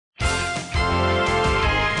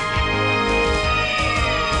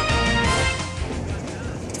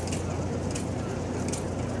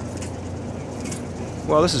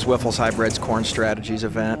Well, this is Wyffels Hybrids Corn Strategies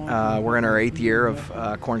event. We're in our 8th year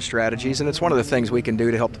of Corn Strategies, and it's one of the things we can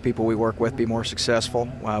do to help the people we work with be more successful.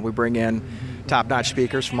 We bring in top-notch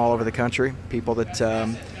speakers from all over the country, people that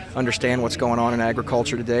understand what's going on in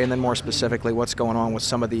agriculture today, and then more specifically what's going on with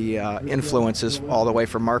some of the influences all the way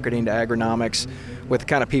from marketing to agronomics with the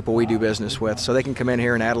kind of people we do business with. So they can come in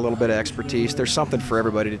here and add a little bit of expertise. There's something for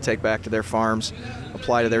everybody to take back to their farms,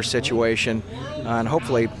 apply to their situation, and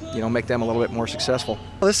hopefully, make them a little bit more successful.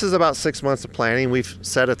 Well, this is about 6 months of planning. We've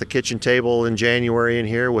sat at the kitchen table in January in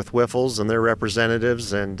here with Wyffels and their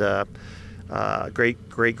representatives, and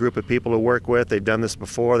great group of people to work with. They've done this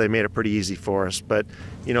before. They made it pretty easy for us. But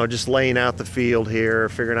just laying out the field here,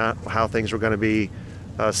 figuring out how things were going to be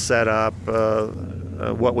set up,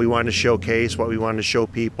 what we wanted to showcase, what we wanted to show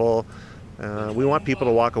people. We want people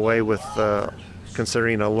to walk away with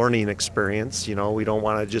considering a learning experience. We don't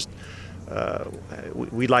want to just.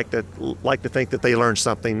 We'd like to think that they learned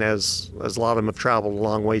something, as a lot of them have traveled a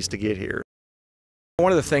long ways to get here.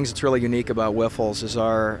 One of the things that's really unique about Wyffels is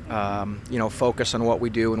our focus on what we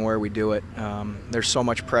do and where we do it. There's so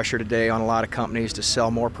much pressure today on a lot of companies to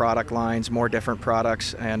sell more product lines, more different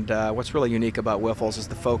products, and what's really unique about Wyffels is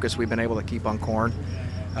the focus we've been able to keep on corn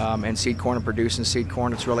and seed corn and producing seed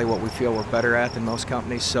corn. It's really what we feel we're better at than most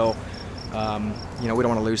companies. So we don't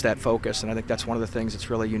want to lose that focus, and I think that's one of the things that's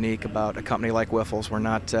really unique about a company like Wyffels. We're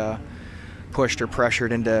not pushed or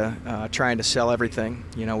pressured into trying to sell everything.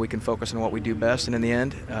 We can focus on what we do best, and in the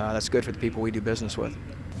end, that's good for the people we do business with.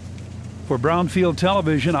 For Brownfield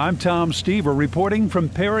Television, I'm Steever reporting from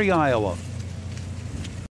Perry, Iowa.